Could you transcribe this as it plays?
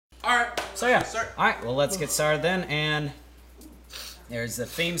Alright. So yeah. Start. Alright, well let's get started then, and there's the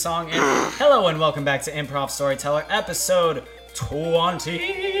theme song. And hello and welcome back to Improv Storyteller, episode 20.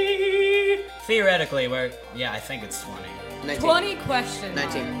 Theoretically, I think it's 20. 19. 20 questions.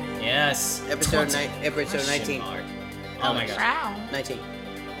 19. Yes. Episode 20. episode 19. Mark. Oh my gosh. Wow. 19.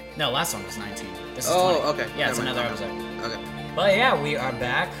 No, last one was 19. This is Oh, 20. okay. Yeah, it's Never another mind. episode. Okay. But yeah, we are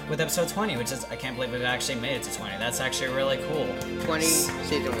back with episode 20, which is, I can't believe we've actually made it to 20. That's actually really cool. 20,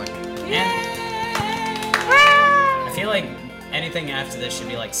 season 1. And I feel like anything after this should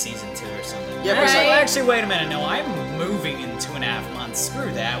be like season 2 or something. Yeah, actually, wait a minute. No, I'm moving in 2.5 months.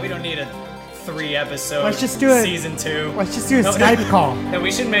 Screw that. We don't need a 3 episode Let's just do it. season 2. Let's just do a Skype call. No,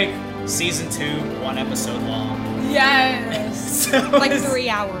 we should make season 2 1 episode long. Yes. So Like it's- 3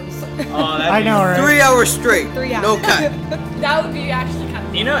 hours. Oh, that'd I be- know, right? 3 hours straight. 3 hours. No cut. That would be actually kind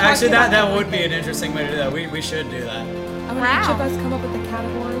of. You know, actually, that would be an interesting way to do that. We should do that. I want each of us come up with a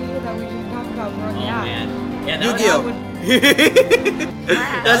category that we can talk about growing Oh up. man. Yeah, that Yu-Gi-Oh!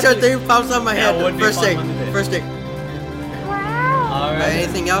 That's what thing pops on my head. That would be First fun thing. one to do. First thing. All right.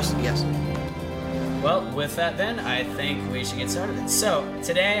 Anything else? Yes. Well, with that then, I think we should get started. So,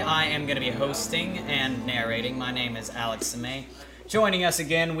 today I am going to be hosting and narrating. My name is Alex Samay. Joining us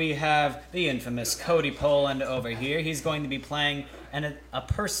again, we have the infamous Cody Poland over here. He's going to be playing a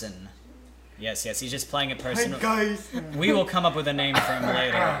person. Yes, he's just playing a person. Hey guys. We will come up with a name for him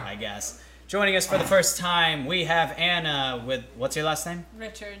later, I guess. Joining us for the first time, we have Anna with, what's your last name?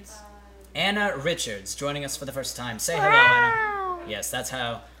 Richards. Anna Richards joining us for the first time. Say hello, Anna. Yes,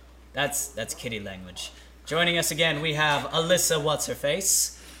 that's kitty language. Joining us again, we have Alyssa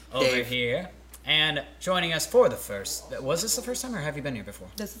What's-Her-Face over Dave. here. And joining us for the first... Was this the first time, or have you been here before?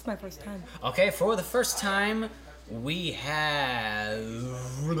 This is my first time. Okay, for the first time, we have...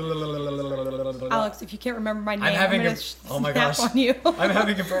 Alex, if you can't remember my name, I'm having gonna oh my snap gosh. on you. I'm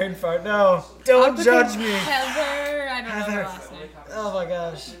having a brain fart. No, don't judge me. Heather. I don't know her last name. Oh my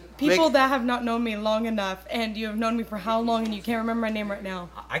gosh. People that have not known me long enough, and you have known me for how long, and you can't remember my name right now.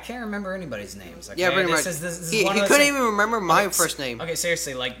 I can't remember anybody's names. Okay? Yeah, pretty much. This is He one of those couldn't things- even remember my first name. Okay,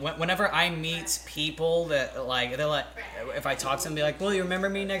 seriously, like whenever I meet people that like they're like, if I talk to them, be like, "Will you remember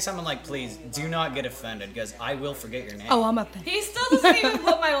me next time?" I'm like, "Please do not get offended, because I will forget your name." Oh, I'm up. He still doesn't even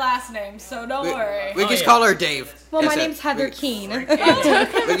put my last name, so don't worry. We Oh, just yeah. call her Dave. Well, my That's it. name's Heather Keene. We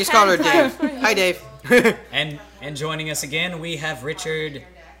just call her Dave. Hi, Dave. And joining us again, we have Richard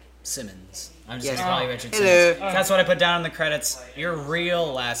Simmons. I'm just Yes. gonna call you Richard Hello. Simmons. That's what I put down in the credits. Your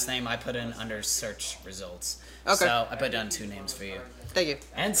real last name I put in under search results. Okay. So I put down 2 names for you. Thank you.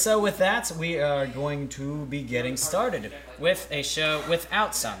 And so with that, we are going to be getting started with a show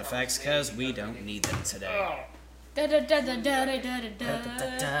without sound effects, because we don't need them today.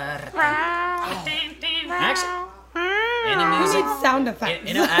 Actually, any music, Sound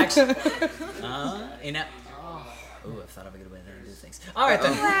effects. actually, ooh, I thought of a good way to do things. All right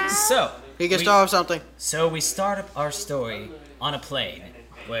then. So He can we- start with something. So we start up our story on a plane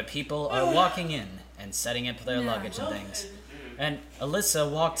where people are walking in and setting up their luggage and things. And Alyssa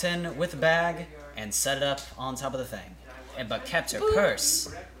walked in with a bag and set it up on top of the thing, but kept her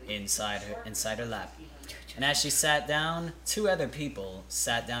purse inside her lap. And as she sat down, 2 other people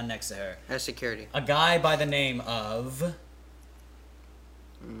sat down next to her. That's security. A guy by the name of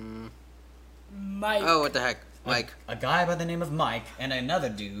Mike. Oh, what the heck? Mike. a guy by the name of Mike, and another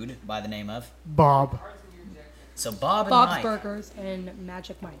dude by the name of Bob. so Bob and Bob's Mike. Burgers and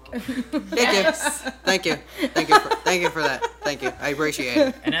Magic Mike. Thank you. Thank you for that. Thank you. I appreciate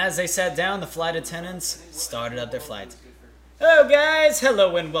it. And as they sat down, the flight attendants started up their flight. Hello guys,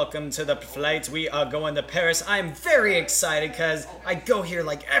 hello and welcome to the flight. We are going to Paris. I'm very excited because I go here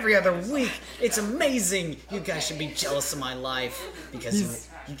like every other week. It's amazing. You guys should be jealous of my life because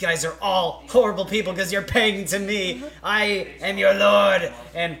you guys are all horrible people because you're paying to me. I am your lord.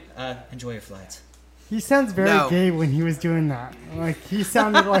 And enjoy your flight. He sounds very No. gay when he was doing that. Like he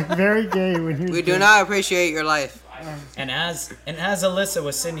sounded like very gay when he was. We do doing not appreciate your life. And as Alyssa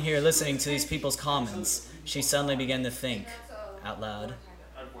was sitting here listening to these people's comments, she suddenly began to think out loud.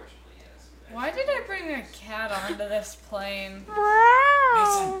 Why did I bring a cat onto this plane?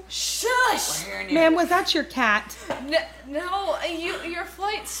 Shush! Man, was that your cat? No, your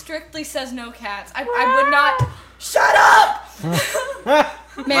flight strictly says no cats. I would not. Shut up!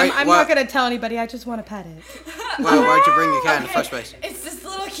 Ma'am, Right, I'm what? not gonna tell anybody. I just want to pet it. Well, why'd you bring your cat in the first place? It's this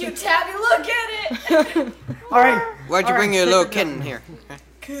little cute tabby. Look at it. All right. Why'd you bring your little kitten here?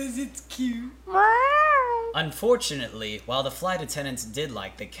 Cause it's cute. Unfortunately, while the flight attendants did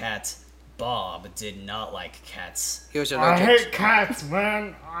like the cat, Bob did not like cats. He was I allergic. hate cats,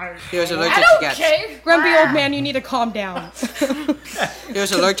 man. He was allergic I to don't cats. care. Grumpy old man, you need to calm down. He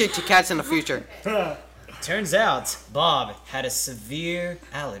was allergic to cats in the future. Turns out Bob had a severe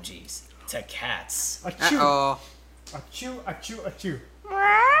allergies to cats. Achoo, Uh-oh. achoo, achoo, achoo.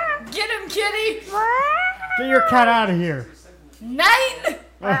 Get him, kitty. Get your cat out of here. 9.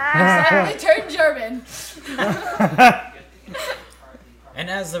 Suddenly turned German. And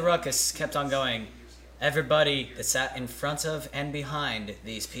as the ruckus kept on going, everybody that sat in front of and behind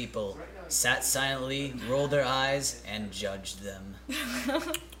these people sat silently, rolled their eyes, and judged them.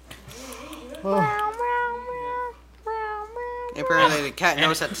 Apparently the cat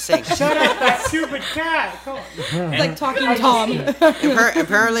knows how to sing. Shut up, that stupid cat. Come on. It's like talking Tom.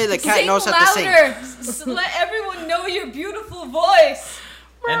 Apparently the cat Sing knows how to sing. louder. Let everyone know your beautiful voice.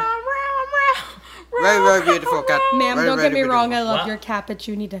 And Very, very beautiful cat. Ma'am, Very, don't very get me wrong, I beautiful. love What? your cat, but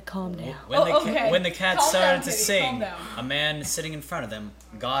you need to calm down. when the cat Calm started down, to kitty, sing, calm down. a man sitting in front of them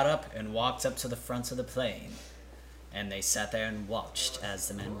got up and walked up to the front of the plane. And they sat there and watched as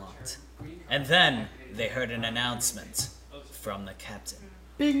the man walked. And then they heard an announcement from the captain.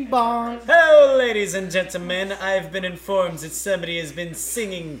 Bing bong. Hello, ladies and gentlemen. I've been informed that somebody has been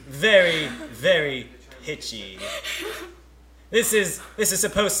singing very, very pitchy. This is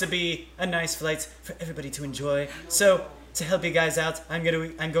supposed to be a nice flight for everybody to enjoy. So, to help you guys out, I'm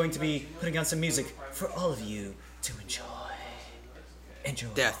going to be putting on some music for all of you to enjoy. Enjoy.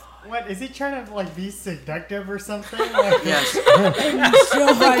 Death. What, is he trying to, like, be seductive or something? Like, Yes.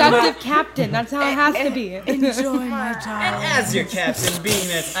 Seductive captain, that's how it has to be. Enjoy my time. And as your captain, being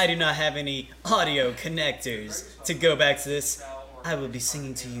that I do not have any audio connectors to go back to this, I will be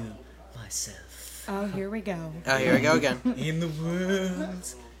singing to you myself. Oh, here we go. Oh, here we go again. In the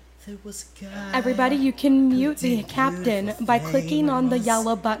world, there was a guy. Everybody, you can mute the captain by clicking on the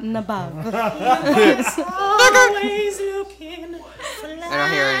yellow button above. Always looking for I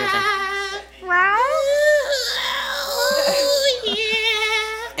don't hear anything.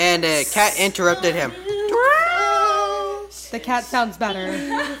 And the cat interrupted him. The cat sounds better.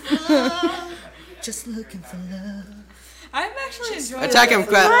 just looking for love. I'm actually enjoying Attack him, this.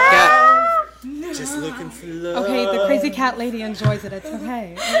 cat. Just looking for love. Okay, the crazy cat lady enjoys it. It's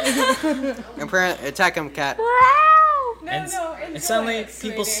okay. Apparently, attack him, cat. And, enjoy and suddenly, it,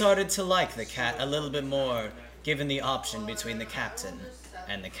 people sweetie. started to like the cat a little bit more, given the option between the captain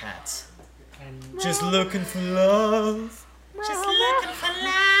and the cat. Just looking for love. Just looking for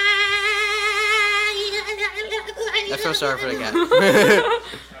I feel sorry for the cat.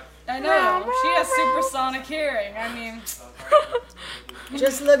 I know. She has supersonic hearing. I mean,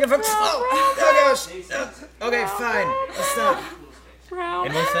 Just looking for. Oh gosh. Okay, fine. Let's stop.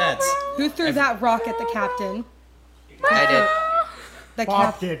 And with that, Who threw that rock at the captain? I did. The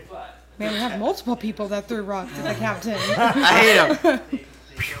Bob captain. did. Man, we have multiple people that threw rocks at the captain. I hate him.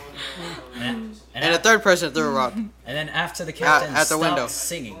 And a third person threw a rock. And then after the captain At the stopped window.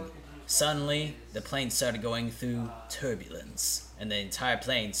 singing, suddenly the plane started going through turbulence, and the entire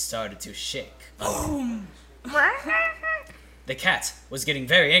plane started to shake. The cat was getting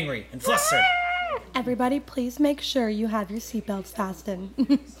very angry and flustered. Everybody, please make sure you have your seatbelts fastened.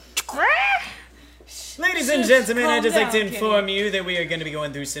 Ladies and gentlemen, I'd just like to down, inform you that we are going to be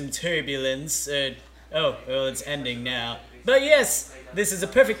going through some turbulence. Well, it's ending now. But yes, this is a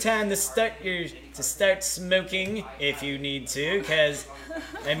perfect time to start smoking if you need to, because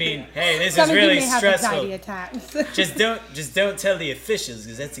I mean, hey, this Some is of you really may have anxiety stressful. attacks. Just don't tell the officials,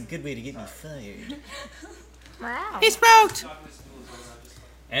 because that's a good way to get me fired. He smoked.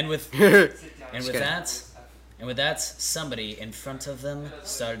 And with kidding. that, somebody in front of them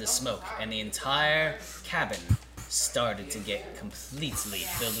started to smoke, and the entire cabin started to get completely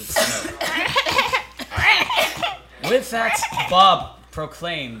filled with smoke. With that, Bob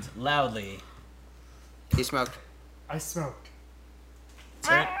proclaimed loudly, He smoked. I smoked.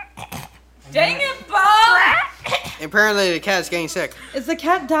 "Turn- dang it, Bob! Apparently, the cat's getting sick. Is the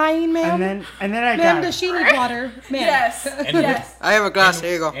cat dying, ma'am? And then I Ma'am, got does it. she need water? Ma'am. Yes. And Yes. I have a glass.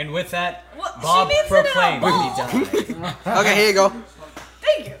 Here you go. And with that, Well, she Bob needs it in a proclaimed bowl. he died. Okay, here you go.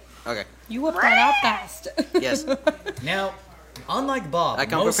 Thank you. Okay. You whipped that out fast. Yes. Now, unlike Bob, I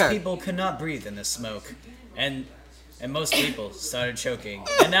come most prepared. people could not breathe in the smoke, and most people started choking.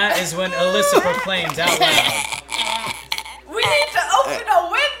 And that is when Alyssa proclaimed out loud. We need to open a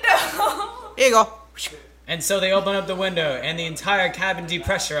window. Here you go. And so they opened up the window, and the entire cabin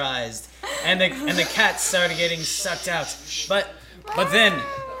depressurized, and the cat started getting sucked out. But then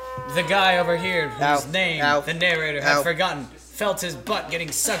the guy over here, whose Ow. name Ow. the narrator had Ow. forgotten, felt his butt getting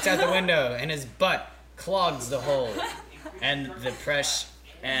sucked out the window, and his butt clogs the hole, and the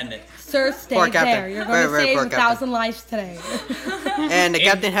And Sir, stay Poor captain. there. You're going Very, to very save poor 1,000 lives today. And the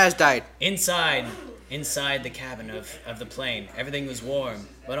captain has died. inside the cabin of the plane, everything was warm,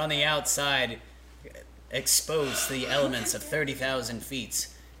 but on the outside, exposed to the elements of 30,000 feet,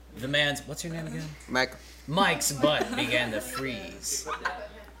 the man's, what's your name again? Mike. Mike's butt began to freeze.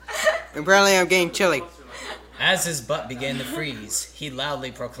 Apparently I'm getting chilly. As his butt began to freeze, he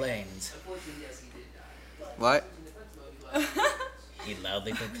loudly proclaimed. What? He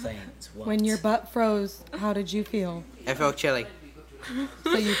loudly proclaimed. What? When your butt froze, how did you feel? I felt chilly.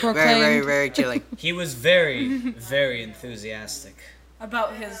 So you Very, proclaimed. very, very chilly. He was very, very enthusiastic.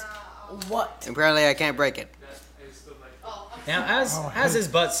 About his what? Apparently I can't break it. Now, as his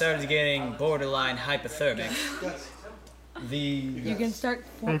butt started getting borderline hypothermic, You can start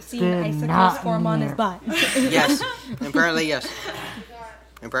It's seeing good icicles not form on in his there. butt. Yes. Apparently yes.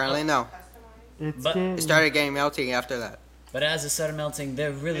 Apparently no. It's But- getting It started getting melting after that. but as it started melting,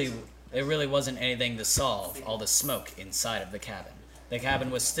 there really wasn't anything to solve all the smoke inside of the cabin. The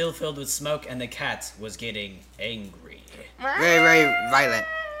cabin was still filled with smoke, and the cat was getting angry. Very, very violent.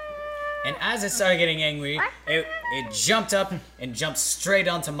 And as it started getting angry, it jumped up and jumped straight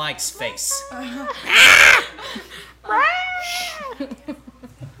onto Mike's face.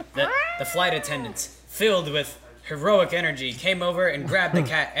 The flight attendant, filled with heroic energy, came over and grabbed the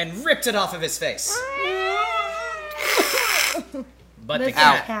cat and ripped it off of his face. But the This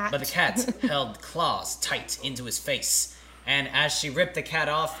cat, cat. held claws tight into his face, and as she ripped the cat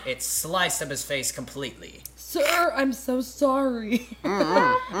off, it sliced up his face completely. Sir, I'm so sorry.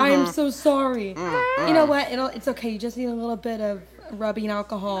 I am so sorry. You know what? It's okay. You just need a little bit of rubbing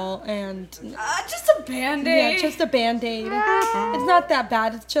alcohol and Just a band-aid. yeah, just a band-aid. It's not that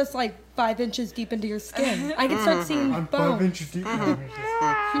bad. It's just like 5 inches deep into your skin. I can start seeing I'm 5 bone. inches deep.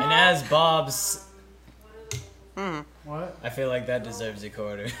 And as Bob's... What? I feel like that deserves a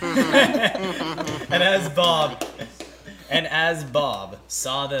quarter. and as Bob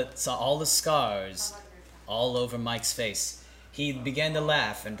saw all the scars all over Mike's face, he began to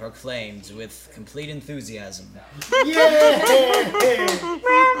laugh and proclaimed with complete enthusiasm.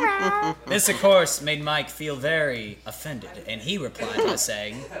 This, of course, made Mike feel very offended, and he replied by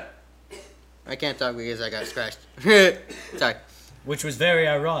saying, I can't talk because I got scratched. Sorry. which was very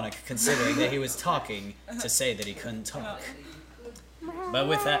ironic considering that he was talking to say that he couldn't talk. But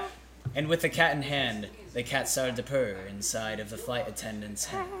with the cat in hand, the cat started to purr inside of the flight attendant's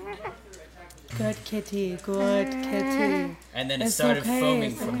hand. Good kitty. Good kitty. And then it It's started okay,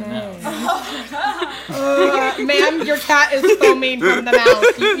 foaming it's from the okay. mouth. Ma'am, your cat is foaming from the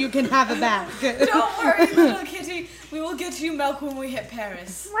mouth. You can have it back. Don't worry, little kitty. We will get you milk when we hit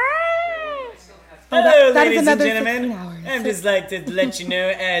Paris. Hello, that is ladies and another gentlemen. 16 hours. I'm just like to let you know,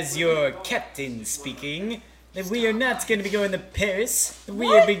 as your captain speaking, that we are not going to be going to Paris. We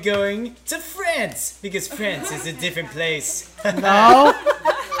will be going to France, because France is a different place. No.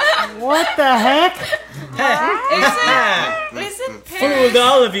 What the heck? Isn't Paris? Fooled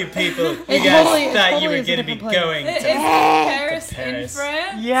all of you people. You It's guys totally- thought totally you were is a going to be different place. going Is to Paris in Paris.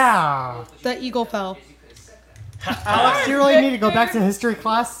 France? Yeah. The eagle fell. Alex, do you really need to go back to history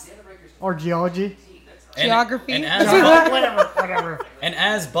class or geology? Geography. And as Whatever. And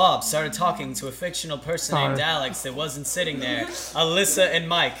as Bob started talking to a fictional person named Sorry. Alex that wasn't sitting there, Alyssa and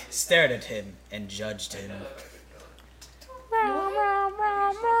Mike stared at him and judged him.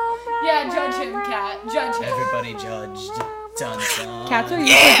 Yeah, judge him, cat. Judge him. Everybody judged. Dun dun. Cats are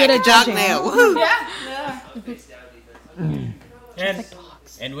usually good at Dog judging. nail. Woohoo. Yeah.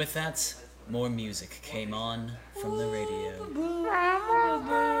 And with that, more music came on from the radio.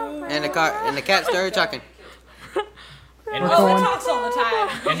 And the cat started talking. And, Oh, with, it talks all the time.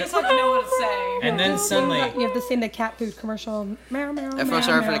 You just have to know what it's saying. and then suddenly, You have to sing the cat food commercial. Meow, meow, I feel meow,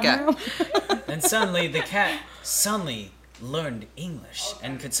 sorry for the meow, cat. meow. and suddenly the cat suddenly learned English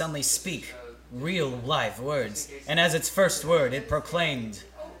and could suddenly speak real live words. And as its first word, it proclaimed,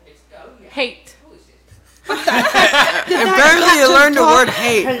 Hate. Apparently you learned the word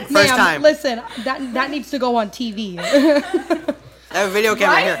hate first Ma'am, time. listen, that needs to go on TV. That video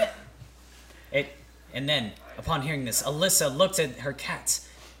camera here. it. And then, upon hearing this, Alyssa looked at her cat,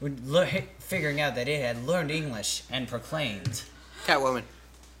 figuring out that it had learned English, and proclaimed. Catwoman.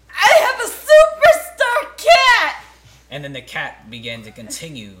 I have a superstar cat! And then the cat began to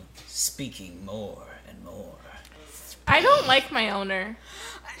continue speaking more and more. I don't like my owner.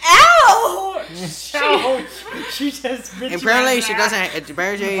 Ow! She just bit you Apparently in she the doesn't.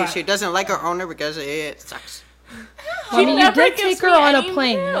 Apparently she doesn't like her owner because it sucks. I mean, you never did gives take her me on a any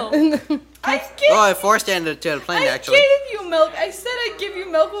plane. milk. I forced you into the plane, I actually. gave you milk. I said I'd give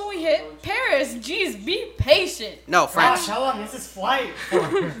you milk when we hit Paris. Jeez, be patient. No, Gosh, France. how long is this flight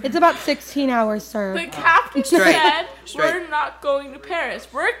for? It's about 16 hours, sir. The captain Straight. said Straight. we're not going to Paris.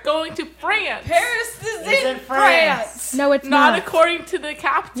 We're going to France. Paris is It's in in France. France. No, it's Not not. according to the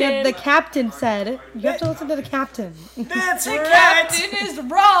captain. Yeah, the captain said. You have to listen to the captain. That's The right. captain is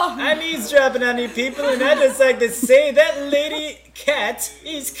wrong. I'm eavesdropping on you people, and I'd just like to say that lady cat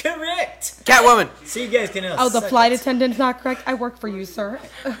is correct. Catwoman. So you guys can all Oh, the suck flight it. attendant's not correct. I work for you, sir.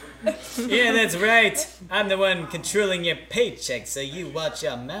 Yeah, that's right. I'm the one controlling your paycheck, so you watch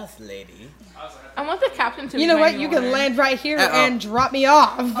your mouth, lady. I want the captain to be You know my what? new You can owner. land right here Uh-oh. and drop me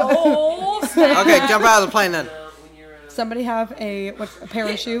off. Oh, snap. Okay, jump out of the plane then. Somebody have a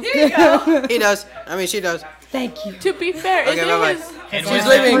parachute? Here you go. He does. I mean, she does. Thank you. To be fair, Okay, isn't bye-bye. his... And She's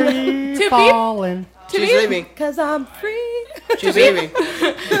with leaving. Free be- falling. To She's be, leaving. Cause I'm free. She's leaving. to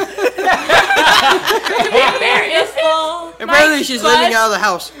be fair, isn't Apparently, Mike's she's butt- leaving out of the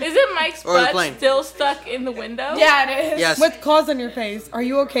house. Isn't Mike's Or the butt plane. still stuck in the window? Yeah, it is. Yes. With claws on your face. Are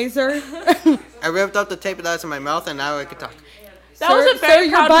you okay, sir? I ripped up the tape that's in my mouth, and now I can talk. That was a very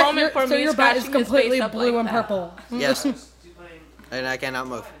your proud butt, moment for so me. your butt is scratching his face completely up blue like and that. purple. Yes. And I cannot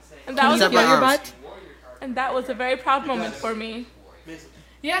move. And that was Except a my Feel your arms. butt? and that was a very proud moment for me.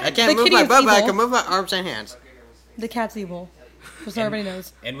 Yeah. I can't The move kitty my is butt, but I evil. can move my arms and hands. The cat's evil. Just so everybody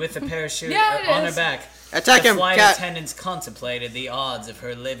knows. And with the parachute Yeah, it on her is. back, Attack the him, flight cat. attendants contemplated the odds of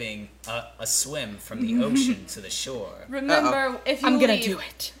her living a swim from the ocean to the shore. Remember, if you I'm gonna leave, do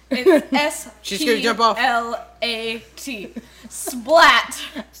it. it's S She's gonna jump off. P-L-A-T. Splat.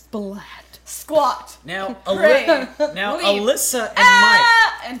 Splat. Squat. Now, Pray. Leap. Alyssa and Mike.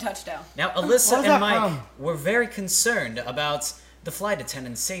 Ah, and touchdown. Now, Alyssa Where's that and Mike from? were very concerned about the flight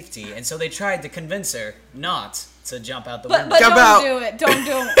attendant's safety, and so they tried to convince her not to jump out the But window. Jump don't out. do it. Don't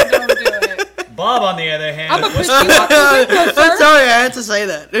do it. Bob, on the other hand, I'm a was, push you out the window, I'm sir. sorry, I had to say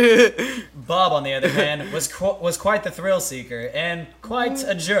that. Bob, on the other hand, was quite the thrill seeker and quite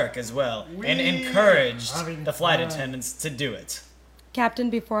a jerk as well, and encouraged Having the flight fun. attendants to do it. Captain,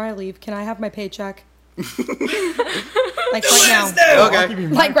 before I leave, can I have my paycheck? Like right now. No, Okay,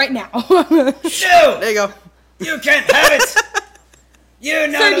 Like right now. no, there you go. you can't have it. You're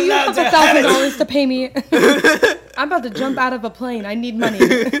not Sir, do you allowed have to have it. $1,000 to pay me? I'm about to jump out of a plane. I need money.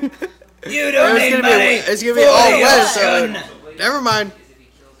 You don't It's need gonna money. it's gonna be for all your wet, so son. never mind.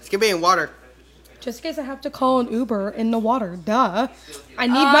 It's gonna be in water. Just in case I have to call an Uber in the water. Duh. I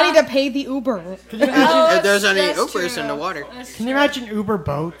need money to pay the Uber. If there's any that's Ubers true. in the water. Can you imagine Uber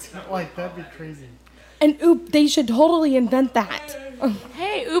boat? Like, that'd be crazy. And they should totally invent that.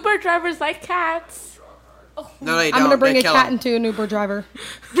 Hey, Uber drivers like cats. No, they don't. I'm gonna bring They a kill cat 'em. into an Uber driver.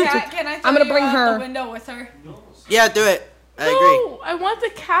 Can I throw I'm gonna you bring out her. the window with her? Yeah, do it. I agree. No, I want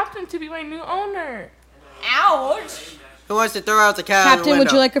the captain to be my new owner. Ouch. Who wants to throw out the cat out the Captain, window?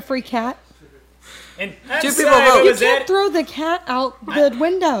 would you like a free cat? And I'm Two sorry, people vote. what You was can't that? throw the cat out the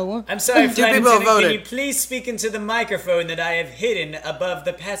window. I'm sorry, Two flight people attendant. Can voted. you please speak into the microphone that I have hidden above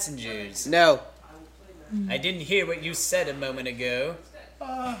the passengers? No. I didn't hear what you said a moment ago.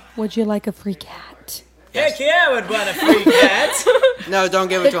 Would you like a free cat? Heck yeah, I would want a free cat. No, don't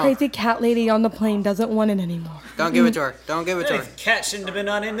give The it to him. crazy cat lady on the plane doesn't want it anymore. Don't give it to her. Don't give it to The her. cat shouldn't have been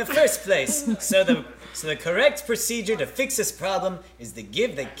on in the first place. So the correct procedure to fix this problem is to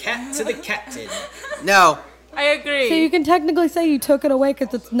give the cat to the captain. No. I agree. So you can technically say you took it away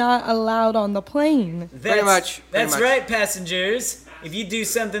because it's not allowed on the plane. That's, much, pretty That's much. right, passengers. If you do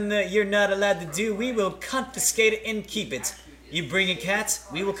something that you're not allowed to do, we will confiscate it and keep it. You bring a cat,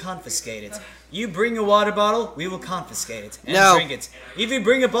 we will confiscate it. You bring a water bottle, we will confiscate it and No. drink it. If you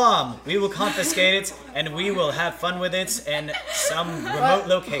bring a bomb, we will confiscate it and we will have fun with it in some remote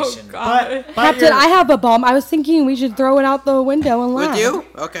location. But Captain, you're- I have a bomb. I was thinking we should throw it out the window and laugh. With you?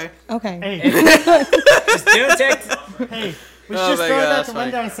 Okay. Okay. Hey, Just don't act. hey, we Oh should just my throw God, it out that's the funny.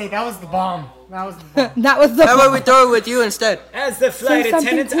 window and say that was the bomb. That was the bomb. That was the How about we throw it with you instead? As the flight Say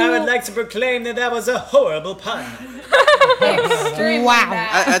something attendant, I would cool. like to proclaim that that was a horrible pun. Extremely Wow.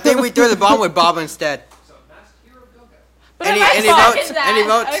 bad. I think we throw the bomb with Bob instead. but Any- I like any Bob. votes? Second that. Any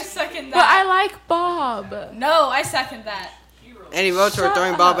votes? I second But I that. like Bob. No, I second that. Any votes for Shut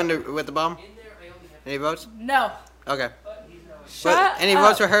throwing Bob up. with the bomb? Any votes? No. Okay. Shut But any up.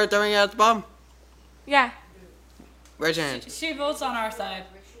 votes for her throwing out the bomb? Yeah. Raise your hand. She votes on our side.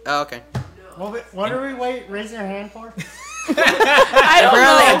 Oh, okay. What are we raising our hand for? I don't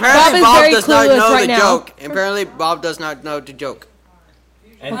know. Apparently is Bob very does not clueless know right the now. joke. Apparently Bob does not know the joke.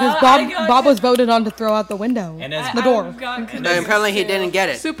 And, Because I got Bob you. was voted on to throw out the window. and as The door. And apparently he didn't get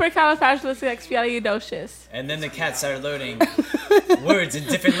it. Supercalifragilisticexpialidocious. and then the cat started loading. words in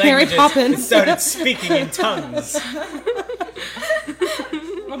different Mary languages Poppins. and started speaking in tongues.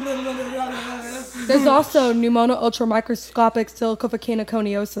 There's also pneumonia ultramicroscopic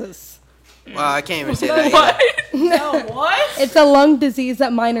silicovolcanoconiosis. Wow, I can't even say that. What? No, what? It's a lung disease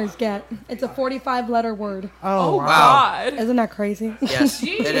that minors get. It's a 45-letter word. Oh, wow. God. Isn't that crazy? Yes,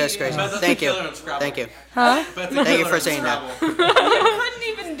 it is crazy. Thank you. Thank you. Huh? Thank you for saying that. You couldn't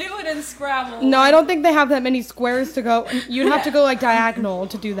even do it in Scrabble. No, I don't think they have that many squares to go. You'd have to go like diagonal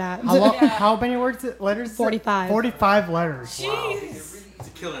to do that. How many letters? is it? 45. 45 letters. Jeez. It's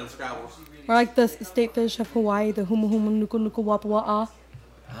a killer in Scrabble. Or like the state fish of Hawaii, the humu humu nuku nuku wapa wa'a.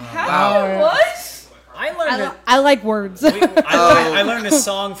 How? What? I learned it. I like words. I learned a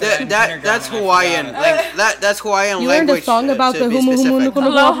song for that in kindergarten. That's and I Hawaiian. forgot it. That's Hawaiian You learned language. a song about to the be humu humu specific. nuku nuku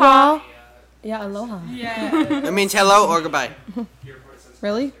Aloha. wa'a. Yeah, aloha. Yeah. It means hello or goodbye.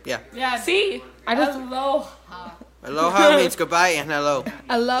 Really? Yeah. Yeah. See? I just Aloha. Aloha means goodbye and hello.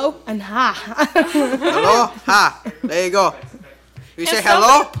 hello and ha. Aloha. There you go. You say Can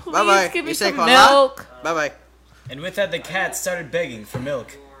hello, somebody please bye bye. give me You say some hola, milk. bye bye. And with that, the cat started begging for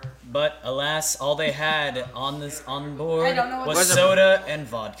milk. But alas, all they had on board I don't know what was Was it- soda and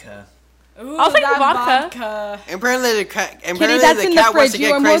vodka. Ooh, I'll take that vodka. Apparently the cat. Kitty, Apparently that's the in the cat wants fridge. to You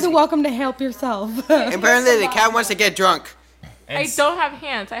get are more crazy. than welcome to help yourself. Apparently the cat wants to get drunk. And I don't have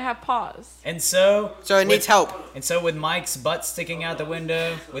hands. I have paws. And so, So it needs help. And so, with Mike's butt sticking out the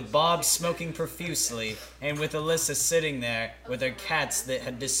window, with Bob smoking profusely, and with Alyssa sitting there with her cats that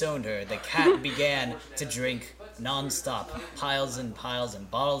had disowned her, the cat began to drink non-stop, piles and piles and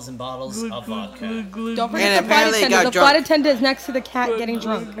bottles of vodka. Don't forget And the flight apparently it attendant. got The drunk. flight attendant is next to the cat getting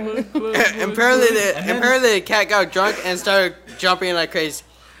drunk. Apparently the cat got drunk and started jumping like crazy.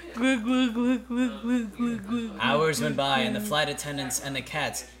 Hours went by, and the flight attendants and the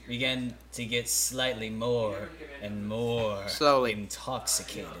cats began to get slightly more and more Slowly.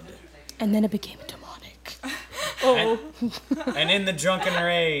 intoxicated. And then it became demonic. Oh. And in the drunken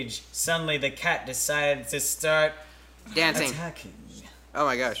rage, suddenly the cat decided to start Dancing. attacking Oh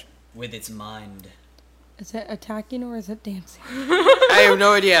my gosh. with its mind. Is it attacking or is it dancing? I have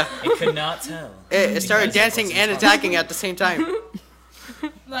no idea. It could not tell. It started Because it dancing wasn't and talking. attacking at the same time.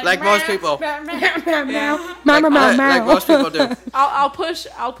 Like most people. Meow, meow, meow, Like, meow, like most people do. I'll push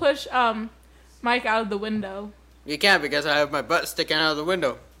Mike out of the window. You can't because I have my butt sticking out of the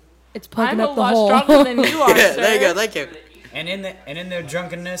window. It's plugging I'm a up the lot hole. stronger than you are, Yeah, sir. there you go. Thank you. And in their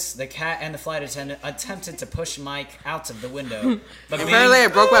drunkenness, the cat and the flight attendant attempted to push Mike out of the window. But Apparently I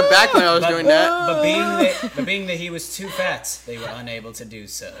broke my back when I was doing that. but being that he was too fat, they were unable to do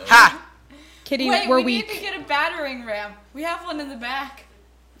so. Ha! Kitty, Wait, we're we weak. need to get a battering ram. We have one in the back.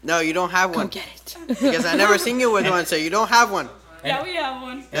 No, you don't have Go one. get it. Because I never seen you with one, so you don't have one. Yeah, we have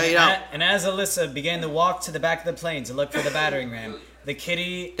one. No, you don't. And as Alyssa began to walk to the back of the plane to look for the battering ram, the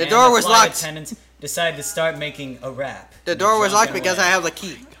kitty The and door the was flight locked. attendant decided to start making a rap. The door was locked Drunken because way. I have the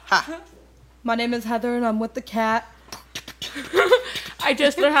key. Ha! My name is Heather and I'm with the cat. I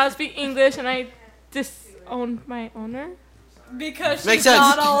just learned how to speak English and I disowned my owner. Because Makes she sense.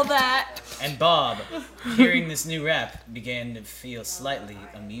 got all that. And Bob, hearing this new rap, began to feel slightly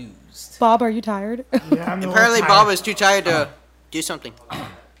amused. Bob, are you tired? Yeah, I'm a little Apparently tired. Bob is too tired to do something.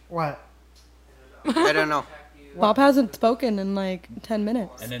 What? I don't know. Bob hasn't spoken in like 10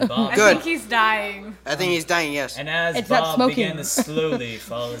 minutes. And then Bob I Good. think he's dying. I think he's dying, yes. And as It's not Bob smoking. began to slowly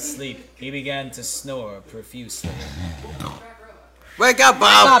fall asleep, he began to snore profusely. Wake up,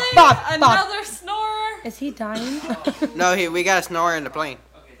 Bob! Bob, Bob. Another snorer. Is he dying? No, we got a snorer in the plane.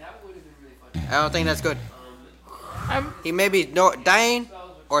 I don't think that's good. I'm He may be dying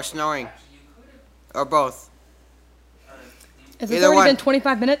or snoring. Or both. Is this Either already one. been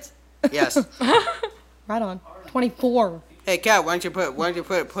 25 minutes? Yes. Right on. 24. Hey, Cat, why don't you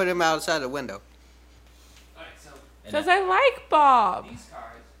put him outside the window? because I like Bob.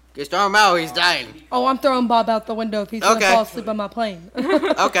 Just throw him out, he's dying. Oh, I'm throwing Bob out the window if he's gonna Okay. fall asleep on my plane.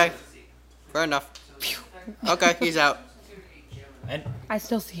 Okay. Fair enough. Okay, he's out. And I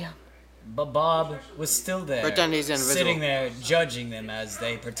still see him. but Bob was still there, Pretend he's invisible. sitting there, judging them as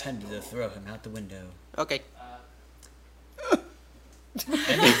they pretended to throw him out the window. Okay.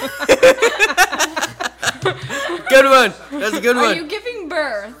 Good one. That's a good Are you one. giving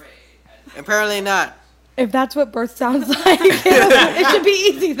birth? Apparently not. If that's what birth sounds like, it should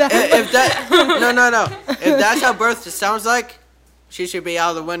be easy then. If that no. If that's how birth sounds like, she should be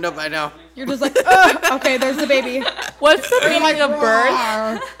out of the window by now. You're just like, ugh, okay, there's the baby. What's the meaning of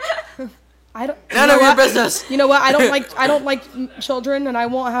birth? I don't. None you know of your what? business. You know what? I don't like children, and I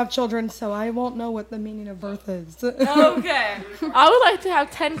won't have children, so I won't know what the meaning of birth is. Okay. I would like to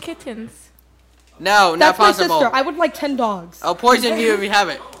have 10 kittens. No, not That's my possible. sister. I would like 10 dogs. I'll poison you if you have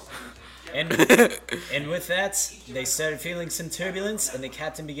it. And with that, they started feeling some turbulence, and the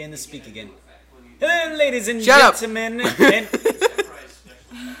captain began to speak again. Hello, ladies and Shut up. gentlemen. And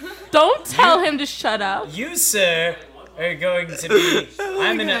Don't tell him to shut up. you, sir, are going to be...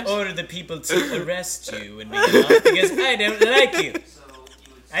 I'm going to order the people to arrest you and make you off because I don't like you.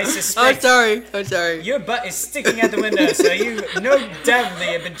 I I'm suspect sorry. I'm sorry. your butt is sticking out the window, so you no doubtly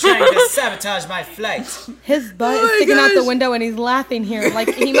have been trying to sabotage my flight. His butt Oh is my sticking out the gosh. window and he's laughing here. Like,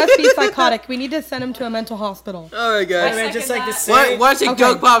 he must be psychotic. We need to send him to a mental hospital. Oh my gosh. And I'd just like to say... Once a Okay.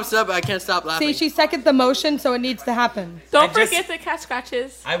 joke pops up, I can't stop laughing. See, she seconded the motion, so it needs to happen. Don't I just- forget the cat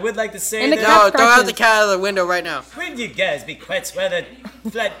scratches. I would like to say And the that... cat- No, throw out the scratches. cat out of the window right now. Will you guys be quiet while the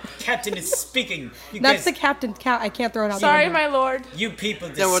flight captain is speaking? You That's guys, the captain's cat. I can't throw it out Sorry, the window. my lord. you people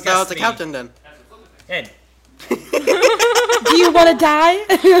Then we'll throw out disgust the me. captain then. Ed, Do you want to die?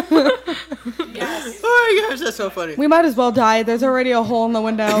 Oh my gosh, that's so funny. We might as well die. There's already a hole in the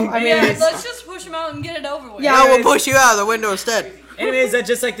window. I mean, Yeah, let's just push him out and get it over with. Yeah. No, we'll push you out of the window instead. anyways, I'd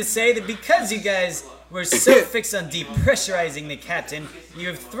just like to say that because you guys were so fixed on depressurizing the captain, you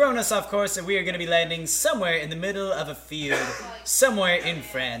have thrown us off course and we are going to be landing somewhere in the middle of a field, somewhere in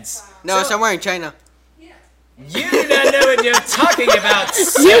France. No, So, somewhere in China. you do not know what you're talking about,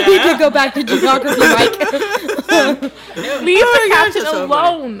 sir. you need to go back to geography, Mike. Leave the captain that's so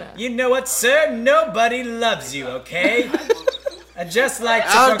funny. alone. You know what, sir? Nobody loves you, okay? I just like to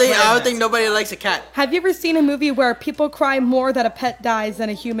I don't think proclaim that. nobody likes a cat. Have you ever seen a movie where people cry more that a pet dies than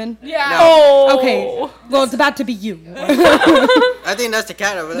a human? Yeah. Oh. Okay. Well, it's about to be you. I think that's the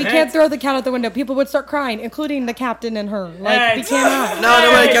cat over We there. can't throw the cat out the window. People would start crying, including the captain and her. Like, we Hey. cannot. No,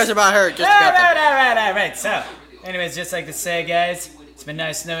 nobody cares about her. Just the captain. All right. So, anyways, just like to say, guys, it's been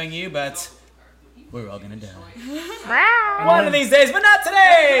nice knowing you, but we're all gonna die. One of these days, but not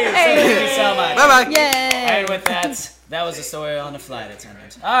today! So thank you so much. Bye bye. Yay. And with that was the story on the flight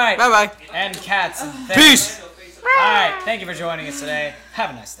attendant. Alright. Bye bye. And cats. Peace. Alright, thank you for joining us today. Have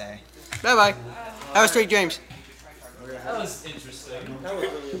a nice day. Bye bye. Have a sweet dreams. That was interesting.